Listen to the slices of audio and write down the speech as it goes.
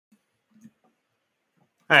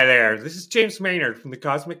Hi there, this is James Maynard from the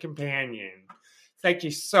Cosmic Companion. Thank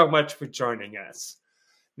you so much for joining us.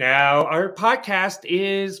 Now, our podcast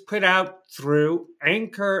is put out through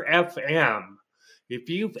Anchor FM. If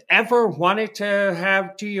you've ever wanted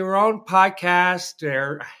to do your own podcast,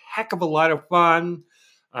 they're a heck of a lot of fun.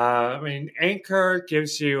 Anchor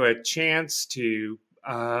gives you a chance to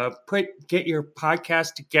get your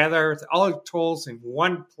podcast together with all the tools in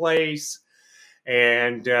one place.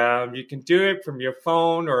 And you can do it from your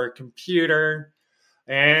phone or a computer.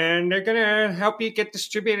 And they're going to help you get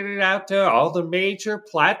distributed out to all the major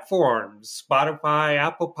platforms: Spotify,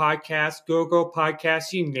 Apple Podcasts, Google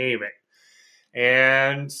Podcasts, you name it.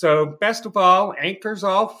 And so, best of all, Anchor's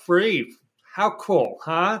all free. How cool,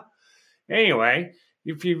 huh? Anyway,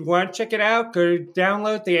 if you want to check it out, go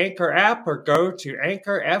download the Anchor app or go to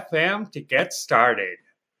Anchor FM to get started.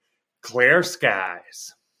 Clear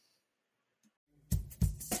skies.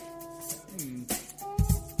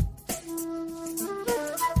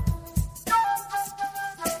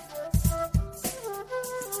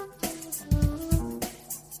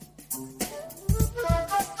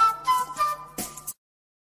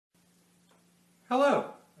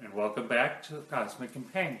 Hello, and welcome back to the Cosmic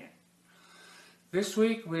Companion. This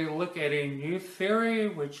week we look at a new theory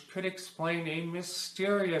which could explain a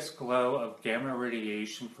mysterious glow of gamma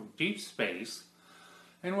radiation from deep space,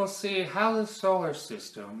 and we'll see how the solar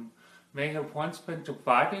system may have once been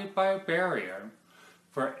divided by a barrier,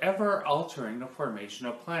 forever altering the formation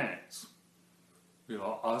of planets. We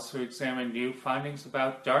will also examine new findings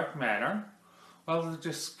about dark matter, while the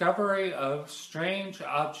discovery of strange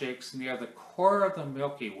objects near the core of the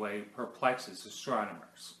Milky Way perplexes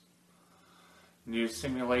astronomers. New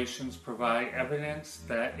simulations provide evidence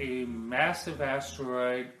that a massive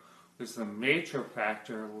asteroid was the major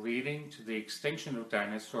factor leading to the extinction of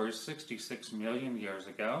dinosaurs 66 million years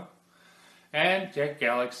ago, and dead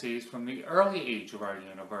galaxies from the early age of our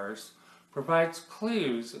universe provides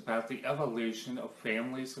clues about the evolution of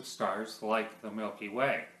families of stars like the Milky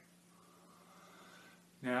Way.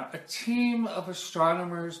 Now, a team of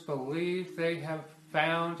astronomers believe they have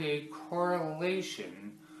found a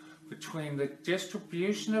correlation between the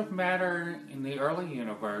distribution of matter in the early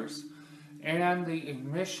universe and the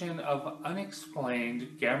emission of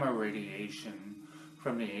unexplained gamma radiation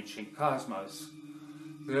from the ancient cosmos.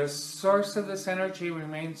 The source of this energy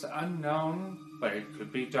remains unknown, but it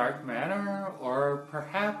could be dark matter or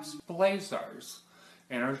perhaps blazars,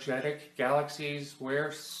 energetic galaxies where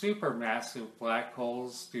supermassive black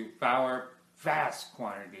holes devour vast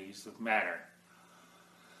quantities of matter.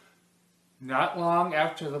 Not long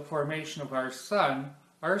after the formation of our sun,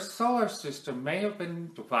 our solar system may have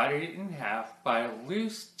been divided in half by a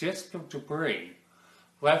loose disk of debris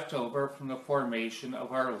left over from the formation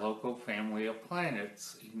of our local family of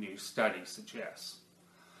planets, a new study suggests.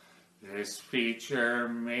 This feature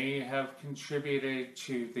may have contributed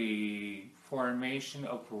to the formation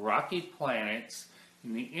of rocky planets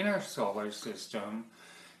in the inner solar system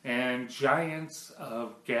and giants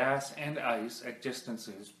of gas and ice at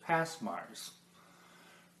distances past Mars.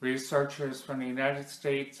 Researchers from the United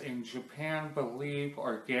States and Japan believe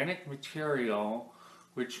organic material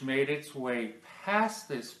which made its way past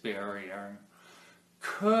this barrier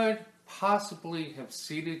could possibly have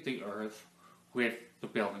seeded the Earth with the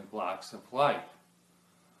building blocks of life.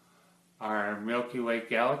 Our Milky Way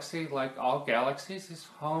galaxy, like all galaxies, is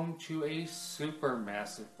home to a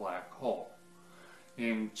supermassive black hole.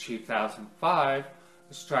 In 2005,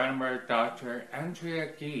 astronomer Dr.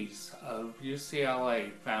 Andrea Ghez of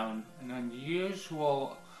UCLA found an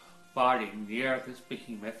unusual body near this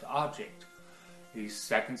behemoth object. The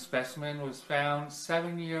second specimen was found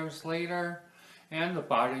 7 years later, and the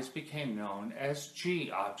bodies became known as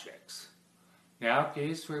G objects. Now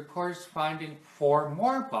Ghez reports finding 4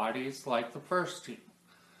 more bodies like the first 2.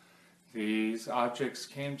 These objects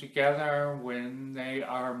came together when they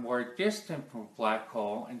are more distant from a black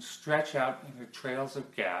hole and stretch out into trails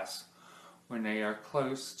of gas when they are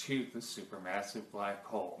close to the supermassive black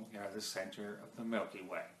hole near the center of the Milky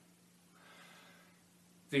Way.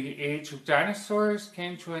 The age of dinosaurs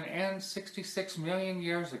came to an end 66 million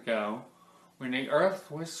years ago when the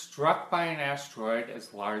Earth was struck by an asteroid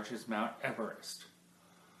as large as Mount Everest.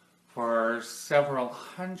 For several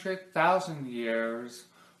 100,000 years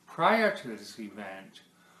prior to this event,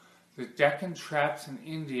 the Deccan Traps in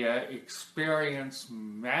India experienced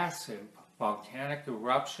massive volcanic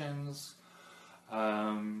eruptions,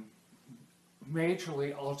 majorly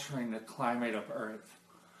altering the climate of Earth.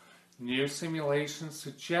 New simulations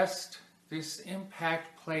suggest this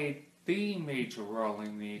impact played the major role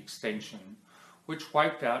in the extinction, which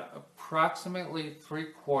wiped out approximately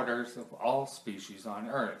 3/4 of all species on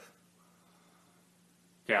Earth.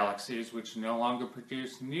 Galaxies which no longer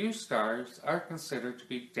produce new stars are considered to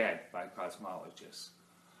be dead by cosmologists.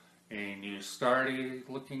 A new study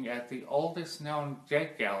looking at the oldest known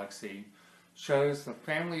dead galaxy shows the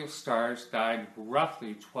family of stars died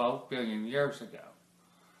roughly 12 billion years ago.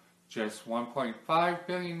 Just 1.5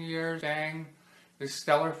 billion years bang, the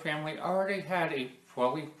stellar family already had a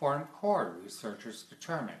fully formed core, researchers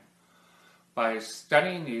determined. By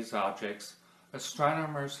studying these objects,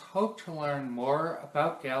 astronomers hope to learn more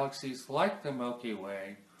about galaxies like the Milky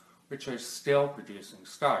Way, which are still producing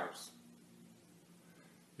stars.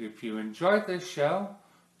 If you enjoyed this show,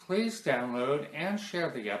 please download and share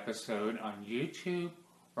the episode on YouTube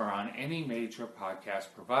or on any major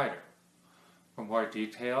podcast provider. For more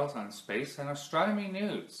details on space and astronomy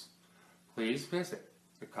news, please visit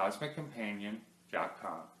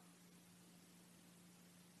thecosmiccompanion.com.